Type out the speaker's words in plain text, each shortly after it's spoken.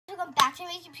back to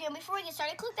my YouTube channel. Before we get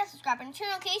started, click that subscribe button, turn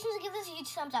on notifications, and give this a huge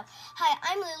thumbs up. Hi,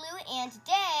 I'm Lulu, and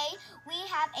today we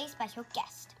have a special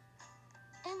guest,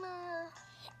 Emma.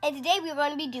 And today we're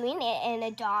going to be doing an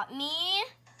Adopt Me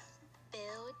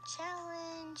Build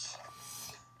Challenge.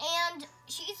 And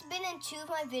she's been in 2 of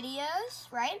my videos,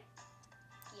 right?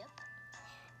 Yep.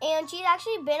 And she's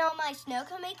actually been on my snow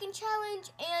cone making challenge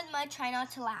and my try not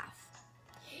to laugh.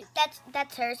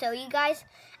 That's her. So you guys,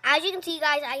 as you can see,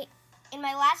 guys, in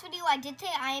my last video I did say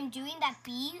I am doing that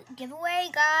bee giveaway,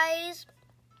 guys.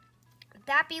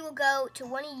 That bee will go to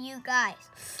one of you guys.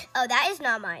 Oh, that is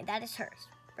not mine. That is hers,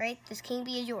 right? This king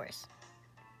bee is yours.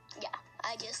 Yeah,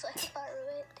 I just let her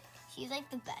borrow it. She's like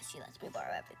the best. She lets me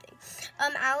borrow everything.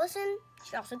 Allison,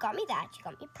 she also got me that. She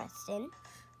got me Preston.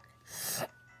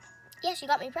 Yeah, she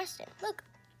got me Preston. Look.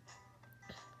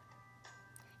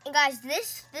 And guys,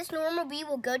 this normal bee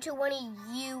will go to one of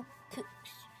you poops.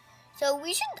 So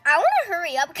I want to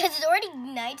hurry up because it's already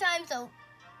nighttime, so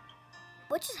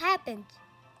what just happened?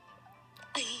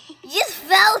 You just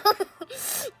fell.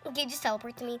 Okay, just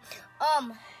teleport to me.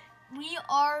 Oh, there you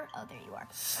are.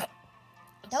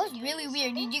 That was really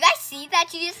weird. Did you guys see that?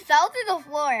 She just fell to the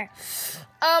floor.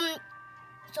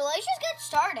 So let's just get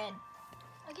started.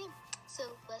 Okay,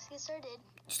 so let's get started.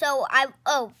 So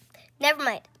never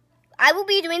mind. I will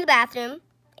be doing the bathroom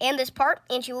and this part,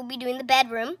 and she will be doing the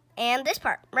bedroom and this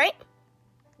part, right?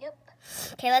 Yep.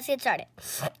 Okay, let's get started.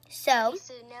 So. Okay,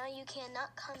 so now you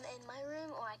cannot come in my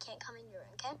room, or I can't come in your room,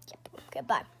 okay? Yep. Okay,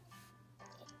 bye.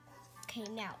 Okay,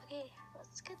 now. Okay,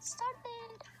 let's get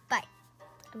started. Bye.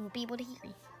 I won't be able to hear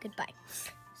you. Goodbye.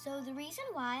 So the reason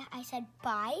why I said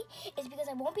bye is because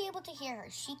I won't be able to hear her.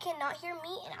 She cannot hear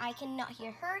me, and I cannot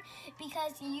hear her,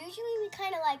 because usually we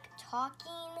kind of like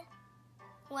talking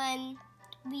when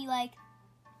we like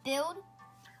build,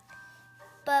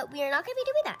 but we are not going to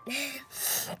be doing that.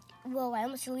 Whoa, I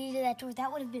almost deleted that door.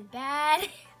 That would have been bad.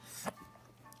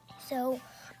 So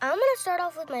I'm going to start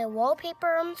off with my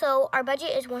wallpaper. So our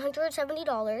budget is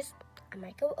 $170. I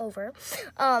might go over.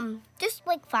 Just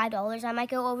like $5 I might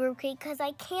go over, okay? Because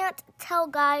I can't tell,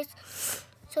 guys.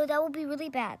 So that would be really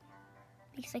bad,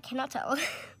 because I cannot tell.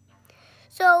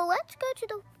 So let's go to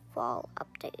the fall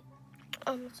update.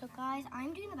 So guys,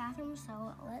 I'm doing the bathroom,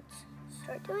 so let's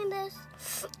start doing this.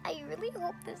 I really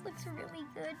hope this looks really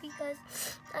good, because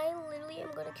I literally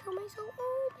am gonna kill myself.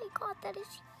 Oh my god, that is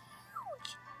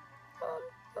huge.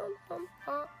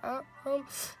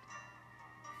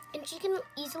 And she can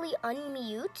easily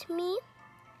unmute me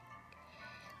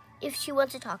if she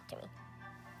wants to talk to me.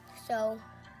 So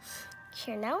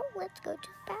here, now let's go to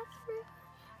the bathroom.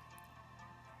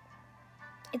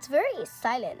 It's very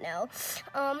silent now.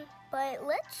 But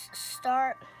let's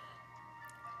start.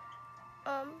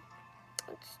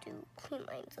 Let's do clean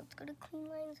lines. Let's go to clean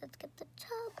lines. Let's get the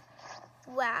tub.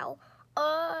 Wow.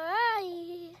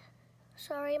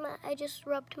 Sorry, I just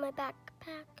rubbed my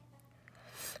backpack.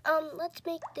 Let's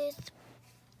make this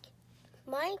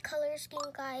my color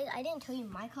scheme, guys. I didn't tell you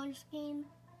my color scheme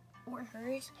or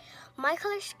hers. My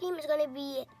color scheme is gonna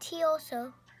be teal,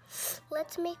 so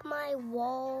let's make my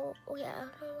wall, I don't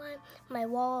know why. My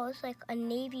wall is like a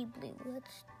navy blue.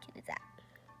 Let's do that.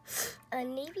 A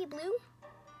navy blue?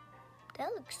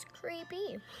 That looks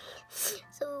creepy.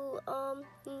 So, oh,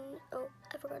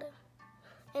 I forgot it.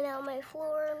 And now my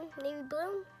floor, navy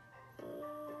blue?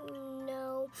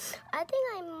 No. I think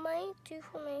I might do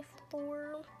for my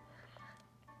floor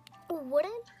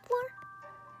wooden floor?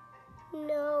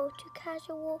 No, too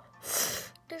casual.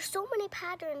 There's so many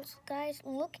patterns, guys.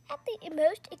 Look at the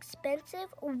most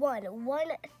expensive one.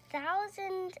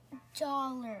 $1,000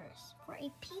 for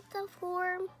a pizza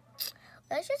floor.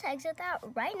 Let's just exit that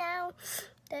right now.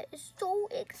 That is so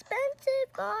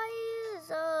expensive,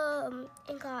 guys.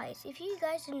 And guys, if you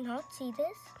guys did not see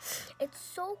this, it's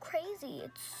so crazy.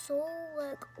 It's so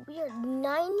like weird.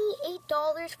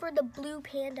 $98 for the blue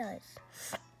pandas.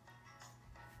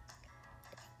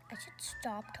 I should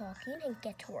stop talking and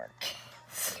get to work.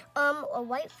 A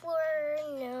white floor,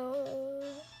 no.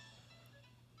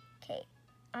 Okay,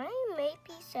 I might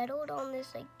be settled on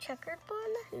this like checkered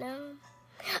one. No,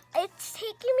 it's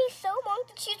taking me so long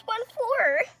to choose one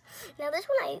floor. Now this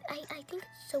one, I think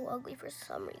it's so ugly for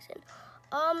some reason.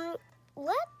 No,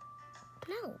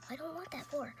 I don't want that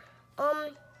floor.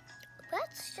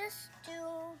 Let's just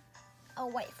do a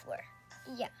white floor.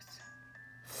 Yes,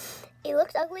 it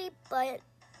looks ugly, but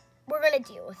we're gonna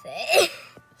deal with it.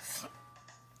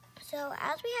 So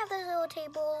as we have this little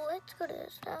table, let's go to the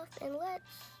stuff and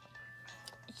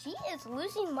she is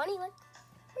losing money like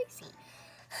crazy.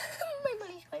 My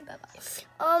money's going bye-bye.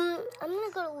 I'm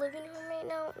gonna go to living room right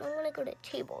now, and I'm gonna go to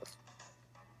tables.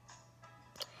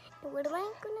 What am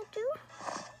I gonna do?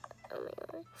 Oh my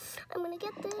god. I'm gonna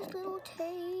get this little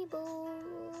table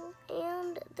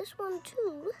and this one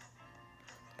too.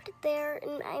 Put it there,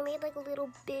 and I made like a little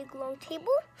big long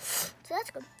table. So that's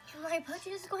good. My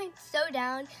budget is going so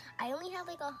down. I only have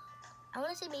like I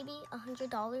want to say maybe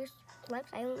 $100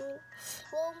 left. I want to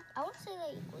say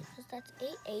like, because that's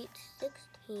 8, 8,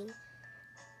 16.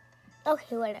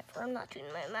 Okay, whatever. I'm not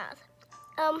doing my math.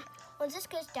 Once this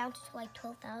goes down to like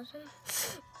 12,000,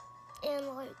 and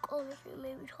like honestly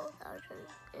maybe 12,000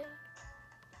 and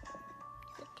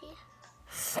 50.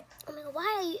 Oh my god, why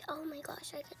are you? Oh my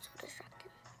gosh, I get so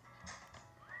distracted.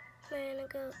 I'm gonna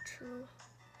go to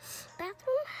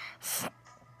bathroom,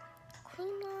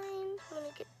 clean lines. I'm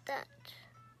gonna get that.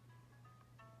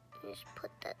 Just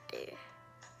put that there.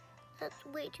 That's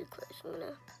way too close. I'm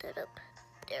gonna put that up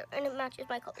there, and it matches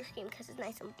my color scheme because it's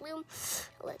nice and blue.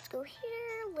 Let's go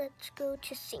here. Let's go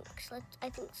to sinks. I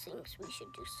think sinks. We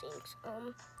should do sinks.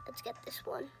 Let's get this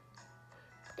one.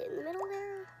 Put it in the middle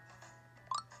there.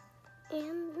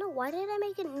 And no, why did I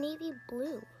make it navy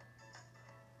blue?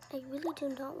 I really do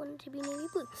not want it to be navy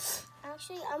blue.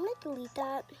 Actually, I'm gonna delete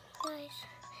that, guys.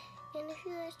 And if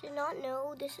you guys did not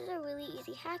know, this is a really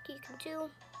easy hack you can do.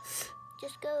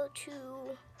 Just go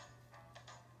to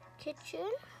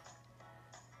kitchen,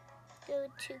 go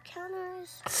to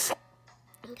counters.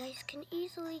 You guys can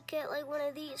easily get like one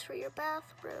of these for your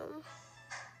bathroom.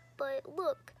 But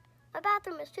look, my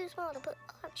bathroom is too small to put.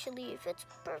 Actually, it fits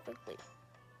perfectly.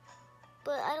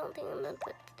 But I don't think I'm gonna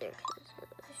put it there because it's just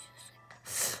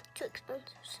like too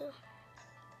expensive. So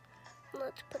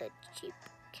let's put a cheap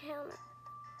counter.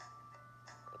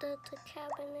 That's a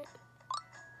cabinet.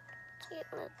 Let's get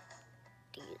one of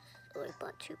these. Oh, I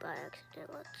bought two by accident.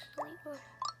 Let's delete one.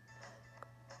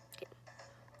 Okay.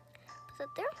 Put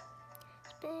that there.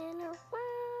 Spin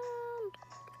around.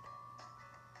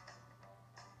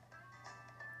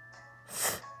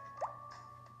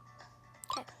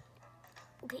 Okay.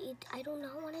 Okay, I do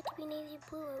not want it to be navy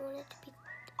blue. I want it to be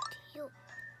teal.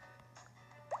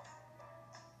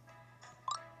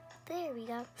 There we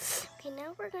go. Okay,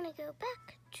 now we're gonna go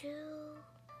back to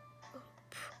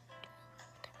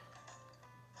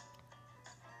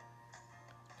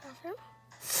bathroom.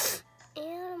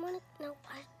 And I'm gonna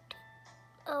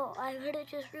I could have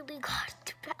just really got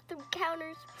to bathroom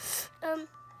counters. I'm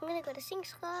gonna go to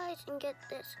sinks, guys, and get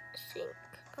this sink.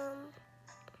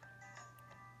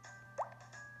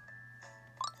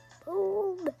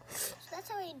 Boom. So that's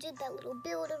how I did that little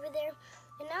build over there.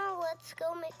 And now let's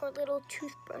go make our little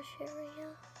toothbrush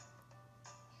area.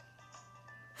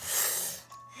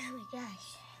 Oh my gosh.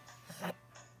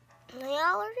 My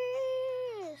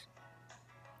allergies.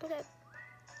 Okay.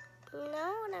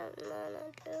 Now what I'm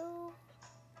gonna do,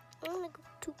 I'm gonna go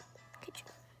to kitchen.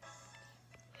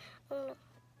 I'm gonna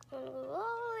go all the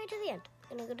way to the end.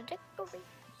 I'm gonna go to decoration.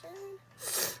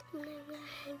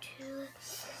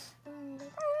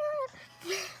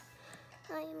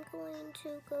 I'm going to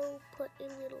go put a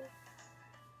little.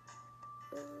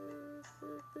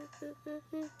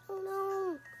 Oh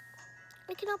no!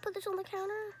 I cannot put this on the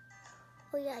counter.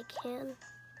 Oh yeah, I can.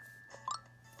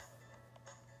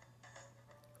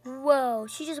 Whoa,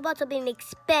 she just bought something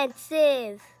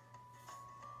expensive.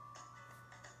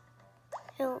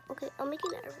 Oh, okay, I'll make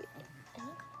it everything. I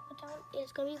think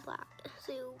it's gonna be black.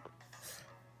 So,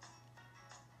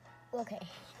 okay,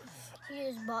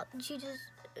 she just.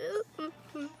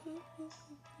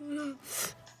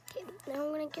 Okay, now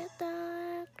I'm gonna get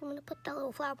that. I'm gonna put that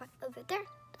little flower pot over there.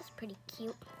 That's pretty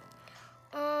cute.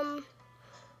 Yeah, I'm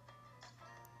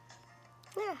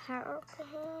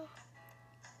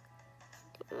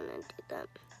gonna do that.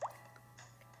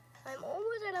 I'm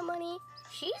almost out of money.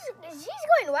 She's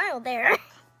going wild there.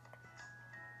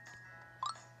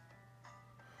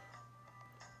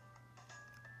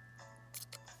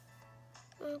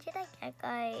 What should I get,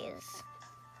 guys?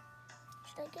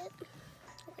 Should I get?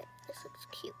 Okay, this looks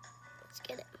cute. Let's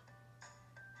get it.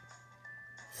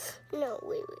 No,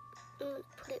 wait. I'm gonna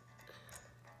put it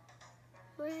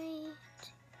right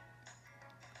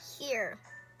here.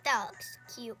 That looks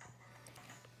cute.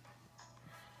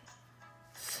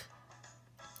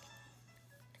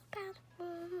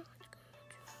 Bathroom.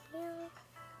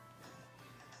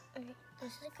 Alright,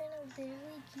 this is gonna be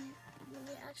really cute.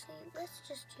 Actually, let's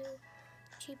just do the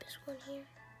cheapest one here.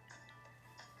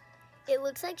 It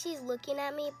looks like she's looking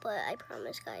at me, but I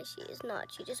promise, guys, she is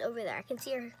not. She's just over there. I can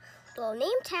see her little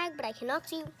name tag, but I cannot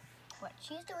see what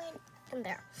she's doing in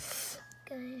there.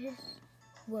 Guys,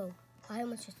 whoa. I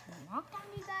almost just knocked down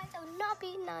you guys. That would not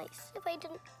be nice if I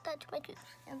didn't touch my tooth.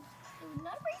 I would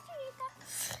not appreciate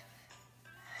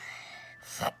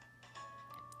that.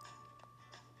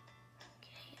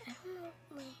 Okay,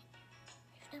 Wait,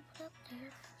 should I put it up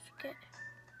there?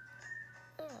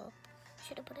 Oh,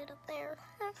 should have put it up there.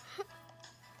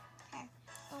 Okay.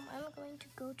 I'm going to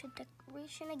go to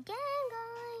decoration again,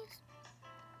 guys.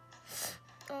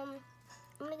 I'm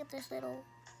gonna get this little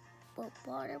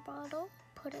water bottle.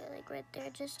 Put it like right there,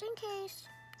 just in case.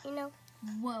 You know.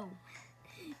 Whoa,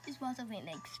 this must have been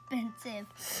expensive.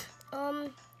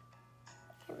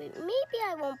 Maybe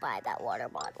I won't buy that water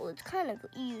bottle. It's kind of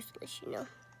useless, you know.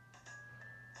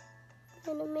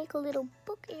 I'm gonna make a little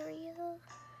book area.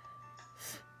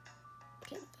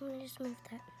 Okay, I'm gonna just move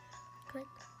that. Good.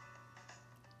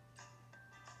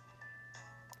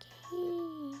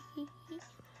 Okay.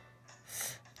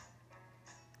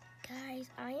 Guys,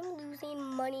 I am losing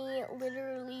money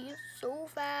literally so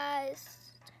fast.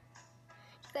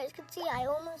 You guys can see I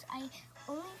only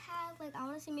have like, I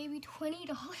want to say maybe $20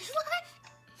 left.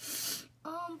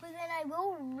 But then I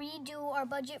will redo our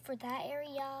budget for that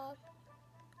area.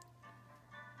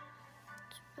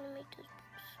 Just gonna make this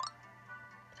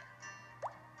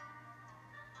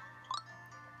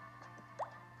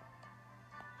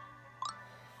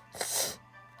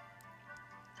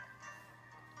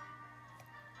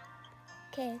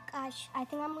Okay, gosh, I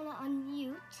think I'm gonna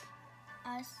unmute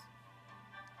us.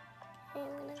 Okay, I'm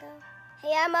gonna go.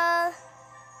 Hey, Emma.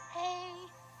 Hey.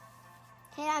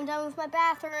 Okay, I'm done with my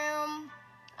bathroom.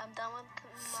 I'm done with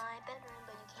my bedroom,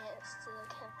 but you can't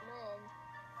come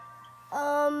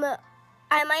in.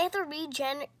 I might have to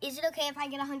regen. Is it okay if I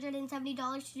get $170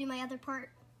 to do my other part?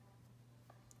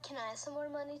 Can I add some more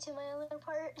money to my other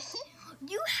part?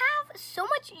 You have so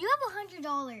much. You have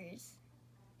 $100.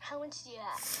 How much do you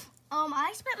have?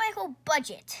 I spent my whole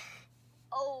budget.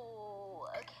 Oh,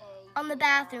 okay. On the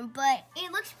bathroom, but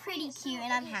it looks pretty cute,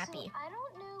 and I'm happy. So I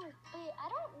don't know. Wait, I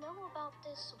don't know about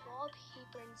this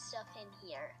wallpaper and stuff in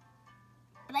here.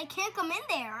 But I can't come in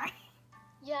there.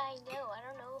 Yeah, I know. I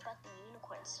don't know about the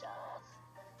unicorn stuff.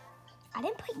 I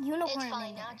didn't put unicorn It's in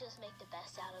fine. there. I'll just make the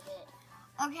best out of it.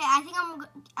 Okay, I think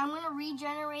I'm gonna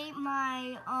regenerate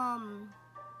my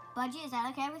budget. Is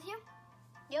that okay with you?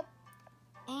 Yep.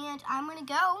 And I'm gonna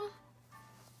go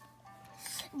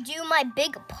do my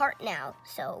big part now.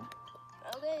 So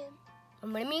Okay.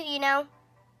 I'm gonna mute you now.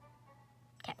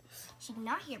 Okay, she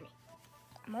cannot hear me.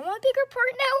 I'm on my bigger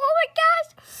part now. Oh my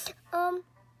gosh. Oh,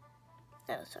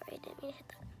 sorry, I didn't mean to hit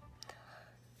that.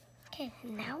 Okay,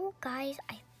 now guys,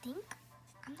 I think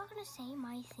I'm not gonna say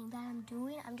my thing that I'm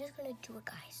doing. I'm just gonna do it,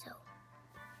 guys. So,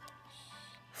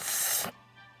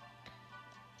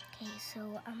 okay,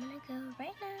 so I'm gonna go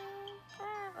right now.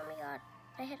 Oh my god,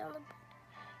 I hit on the.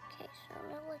 Okay, so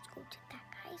now let's go to that,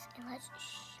 guys, and let's be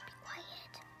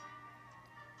quiet.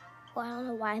 Well, I don't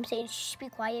know why I'm saying shh, be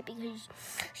quiet, because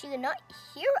she could not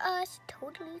hear us.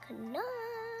 Totally could not.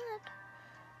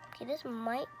 Okay, this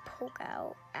might poke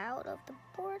out of the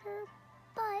border,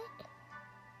 but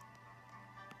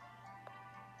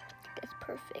it's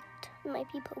perfect. It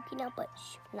might be poking out, but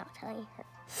shh, I'm not telling her.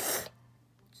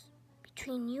 It's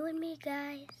between you and me,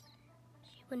 guys.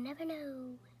 She will never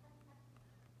know.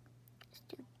 Let's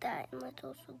do that, and let's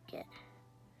also get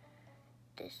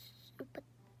this. But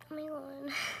hang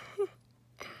on.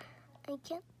 I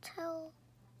can't tell.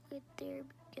 Wait, there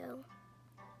we go.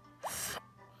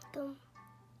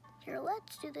 Here,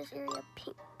 let's do this area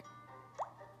pink.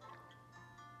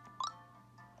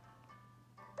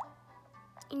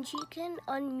 And she can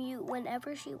unmute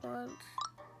whenever she wants.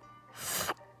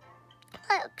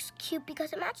 That looks cute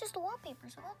because it matches the wallpaper,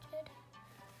 so that's good.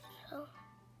 So,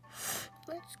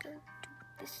 let's go do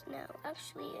this now.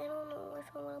 Actually, I don't know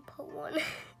if I want to put one.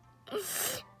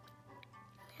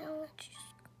 Now let's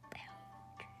just go back.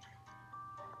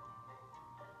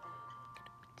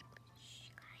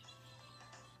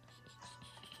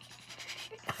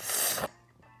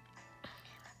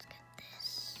 Let's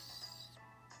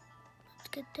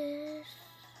get this.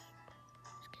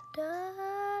 Let's get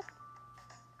that.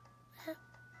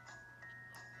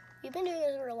 We've been doing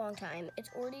this for a long time.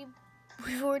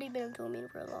 We've already been filming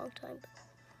for a long time.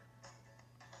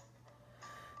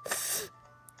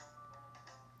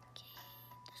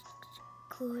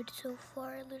 Good so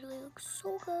far. It literally looks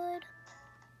so good.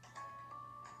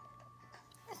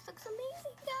 This looks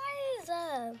amazing, guys.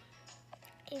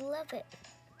 I love it.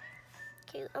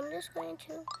 Okay, I'm just going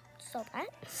to stop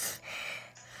that.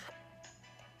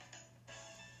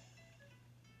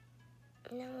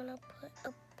 And I'm gonna put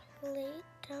a plate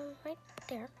down right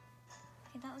there.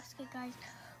 Okay, that looks good, guys.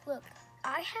 Look,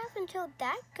 I have until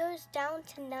that goes down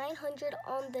to 900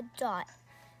 on the dot.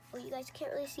 Well, you guys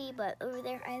can't really see, but over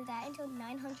there I have that until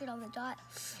 900 on the dot.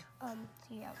 So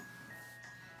yeah.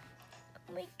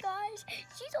 Oh my gosh,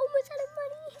 she's almost out of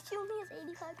money. She only has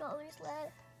 $85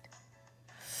 left.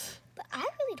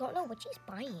 don't know what she's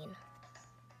buying.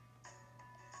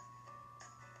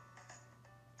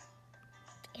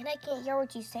 And I can't hear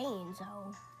what she's saying, so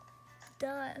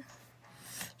duh.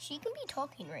 She can be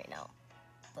talking right now,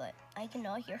 but I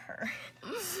cannot hear her.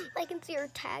 I can see her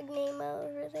tag name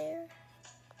over there.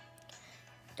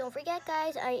 Don't forget,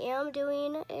 guys, I am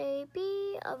doing a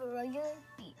B of a regular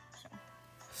B.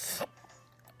 So,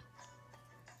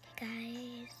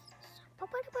 guys,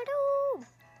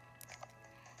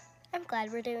 I'm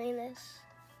glad we're doing this.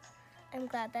 I'm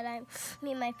glad that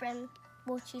me and my friend,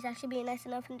 well, she's actually being nice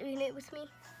enough and doing it with me.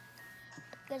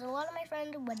 Because a lot of my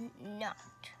friends would not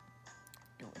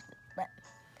do it with me. But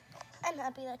I'm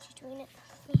happy that she's doing it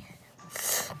with me.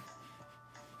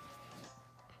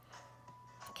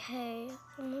 Okay,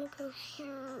 I'm gonna go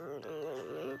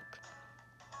here.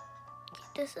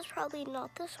 This is probably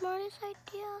not the smartest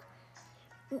idea.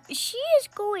 She is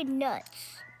going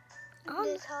nuts.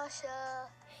 Natasha.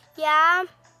 Yeah?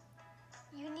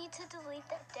 You need to delete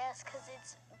that desk because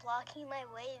it's blocking my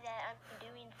way that I'm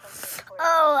doing something for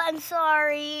Oh, I'm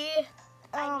sorry.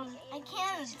 I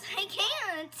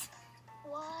can't.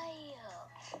 Why?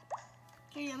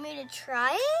 Do you want me to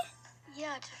try it?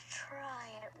 Yeah, to try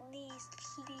at least,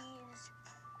 please.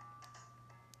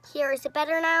 Here, is it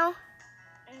better now?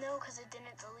 No, because it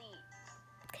didn't delete.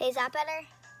 Okay, is that better?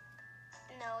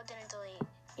 No, it didn't delete.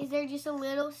 Is there just a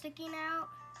little sticking out?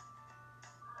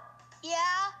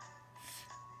 Yeah.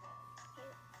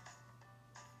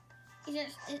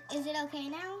 Is it okay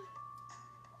now?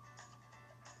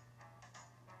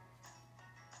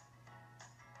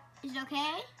 Is it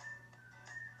okay?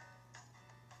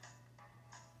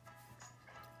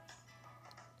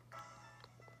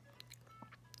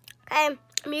 Okay, I'm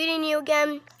muting you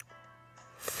again.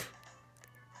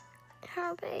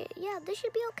 Her way. Yeah, this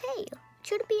should be okay. It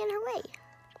shouldn't be in her way.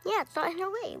 Yeah, it's not in her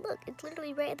way. Look, it's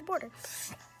literally right at the border.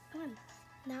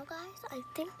 Now, guys, I'm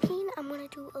thinking I'm going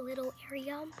to do a little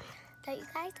area that you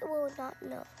guys will not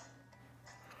know.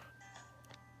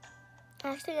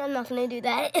 Actually, I'm not going to do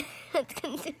that. It's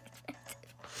going to be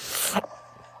expensive.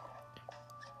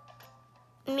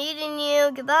 Meeting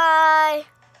you. Goodbye.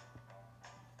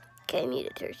 Okay, I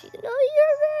muted her. She can not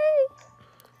hear me.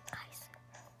 Guys.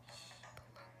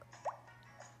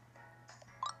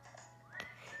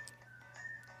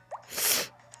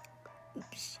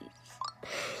 Oopsies.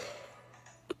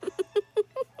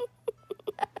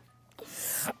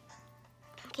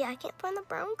 Okay, I can't find the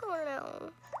brown color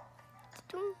now.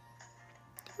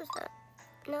 What's that?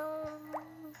 No.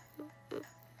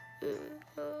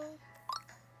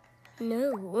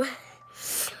 No.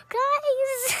 Guys!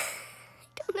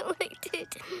 I don't know what I did.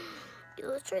 Okay,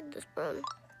 let's try this brown.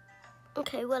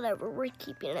 Okay, whatever. We're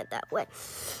keeping it that way.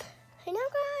 Hey, now,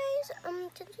 guys,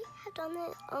 since we have done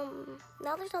it,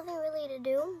 now there's nothing really to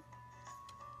do.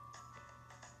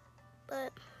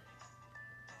 But,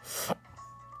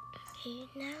 okay,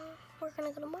 now we're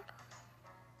gonna go to Marco.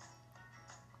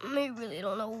 I really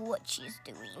don't know what she's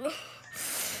doing. I really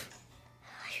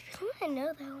want to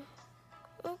know, though.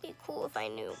 It would be cool if I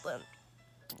knew, but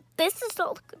this is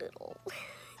not good at all.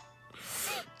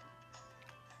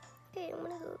 Okay, I'm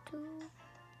gonna go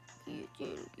to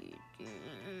kitchen.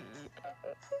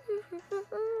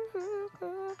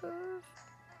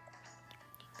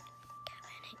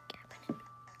 Cabinet.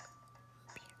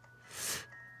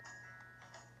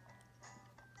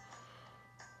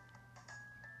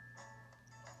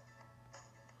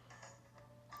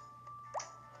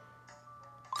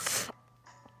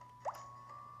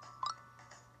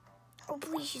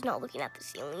 Hopefully she's not looking at the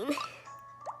ceiling.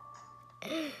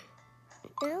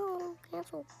 No,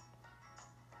 cancel.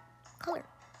 Color.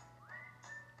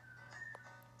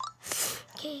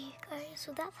 Okay, guys,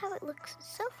 so that's how it looks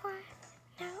so far.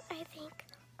 Now I think,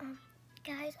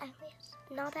 guys, I have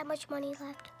not that much money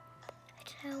left.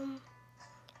 So,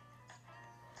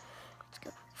 let's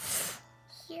go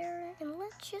here and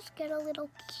let's just get a little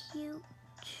cute.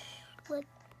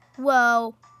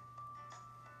 Whoa.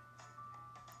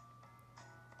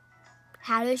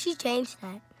 How does she change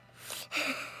that?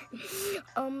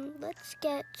 Let's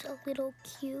get a little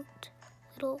cute,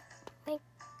 like,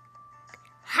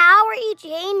 how are you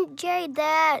changing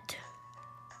that?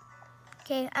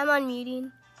 Okay, I'm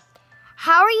unmuting.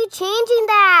 How are you changing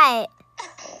that?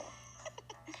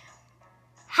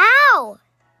 How?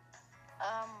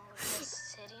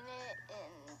 Just hitting it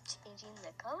and changing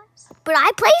the colors. But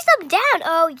I placed them down.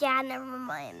 Oh, yeah, never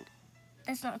mind.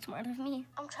 That's not smart of me.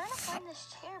 I'm trying to find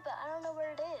this chair, but I don't know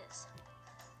where it is.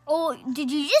 Oh,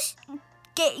 did you just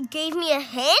gave me a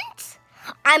hint?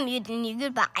 I'm muting you.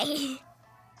 Goodbye.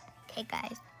 Okay,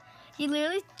 guys. You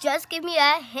literally just gave me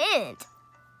a hint.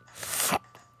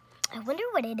 I wonder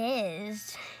what it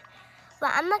is.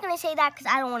 But I'm not going to say that because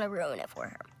I don't want to ruin it for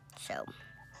her. So,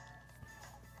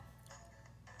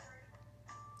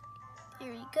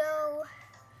 here you go.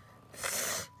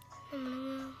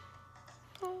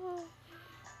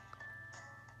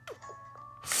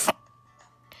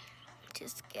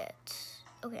 Just get...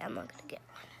 Okay, I'm not going to get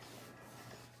one.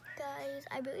 Guys,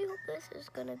 I really hope this is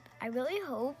going to... I really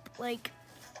hope, like,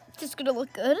 it's going to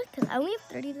look good because I only have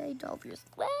 $39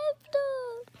 left.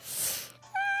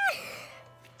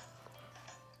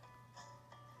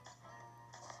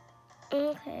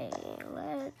 Okay,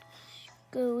 let's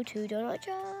go to Donut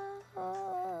Shop.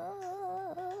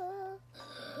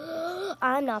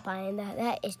 I'm not buying that.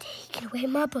 That is taking away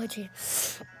my budget.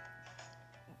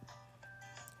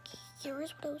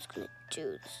 Here's what I was gonna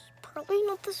do. This is probably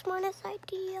not the smartest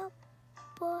idea,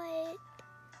 but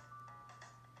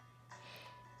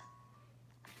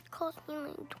it cost me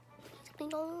like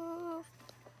 $20.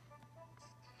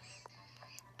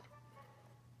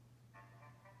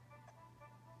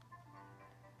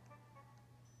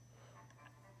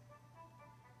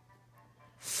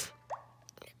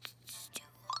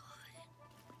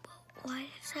 Why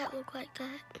does that look like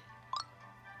that?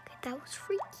 Okay, that was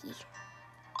freaky.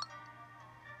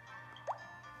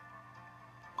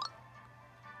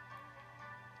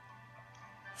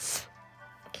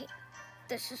 Okay,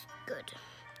 this is good.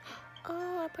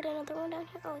 Oh, I put another one down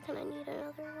here. Oh, then I need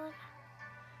another one.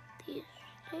 These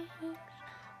things.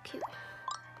 Cute.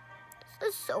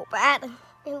 This is so bad.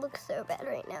 It looks so bad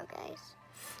right now, guys.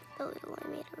 The little I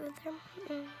made over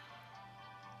there.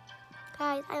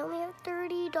 Guys, I only have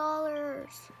 $30.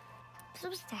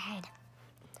 So sad.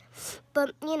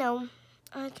 But, you know,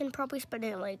 I can probably spend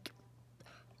it like...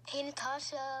 Hey,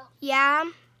 Natasha. Yeah?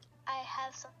 I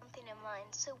have something in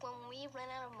mind. So when we run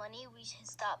out of money, we should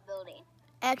stop building.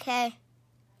 Okay.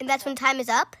 And that's when time is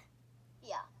up?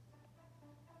 Yeah.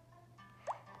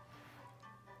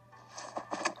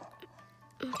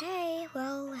 Okay,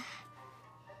 well...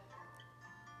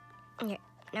 Okay,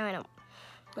 now I know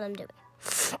what I'm doing.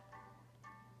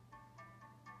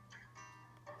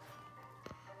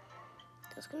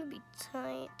 That's gonna be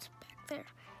tight back there.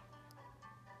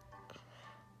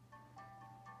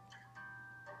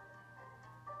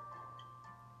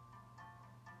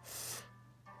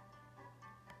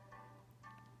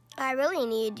 I really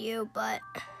need you, but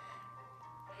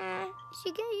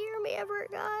she can't hear me ever,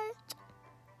 guys.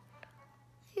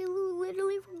 I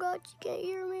literally forgot she can't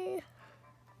hear me.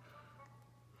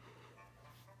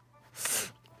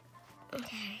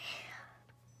 Okay.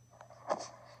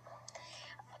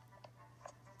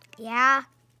 Yeah,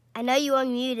 I know you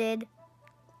unmuted.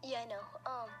 Yeah, I know.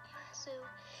 So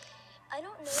I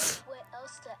don't know what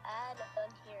else to add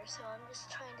on here, so I'm just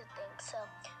trying to think. So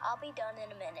I'll be done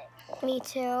in a minute. Me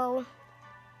too.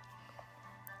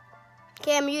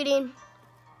 Okay, I'm muting.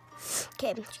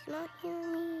 Okay, she cannot hear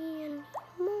me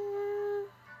anymore.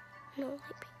 No,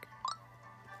 light pink.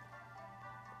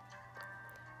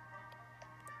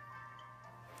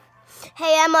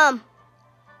 Hey, Emma.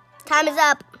 Time is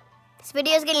up. This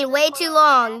video is getting way too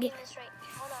long. Hold on,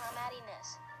 I'm adding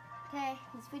this. Okay,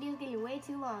 this video is getting way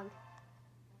too long.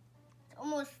 It's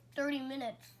almost 30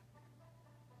 minutes.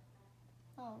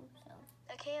 Oh, so.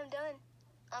 Okay, I'm done.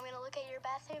 I'm gonna look at your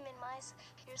bathroom and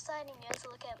your side, and you have to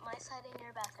look at my side and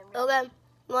your bathroom. Okay,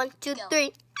 1, 2, Go.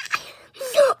 3.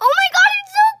 Oh my God,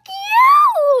 it's so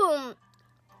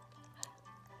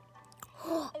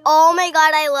cute! Oh my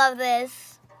God, I love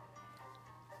this.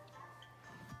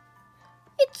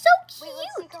 It's so cute. Wait,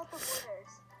 let's take out the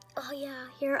borders. Oh yeah,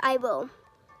 here I will.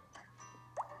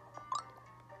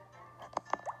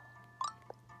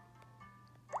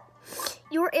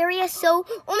 Your area is so...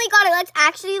 Oh my God, it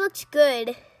actually looks good.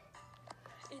 It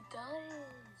does.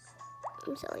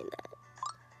 I'm selling that.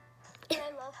 And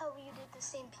I love how you did the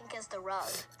same pink as the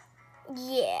rug.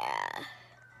 Yeah.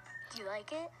 Do you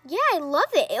like it? Yeah, I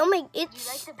love it. Oh my... Do you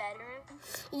like the bedroom?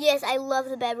 Yes, I love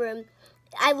the bedroom.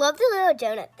 I love the little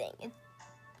donut thing.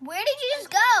 Where did you just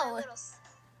go? What?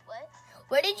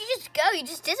 Where did you just go? You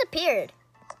just disappeared.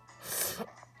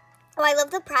 Oh, I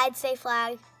love the Pride Day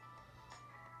flag.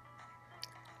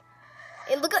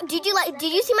 And look, did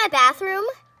you see my bathroom?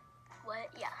 What?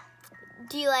 Yeah.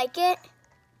 Do you like it?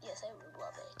 Yes, I would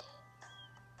love it.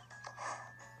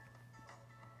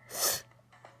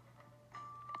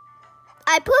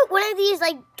 I put one of these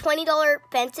like $20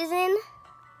 fences in.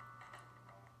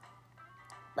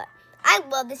 But I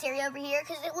love this area over here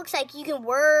because it looks like you can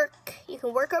work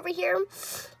over here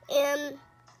and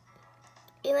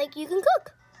like you can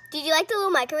cook. Did you like the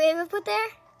little microwave I put there?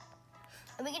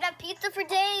 And we can have pizza for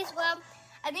days. Well,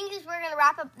 I think we're going to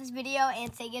wrap up this video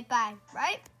and say goodbye,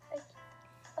 right?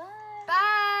 Bye.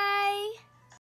 Bye.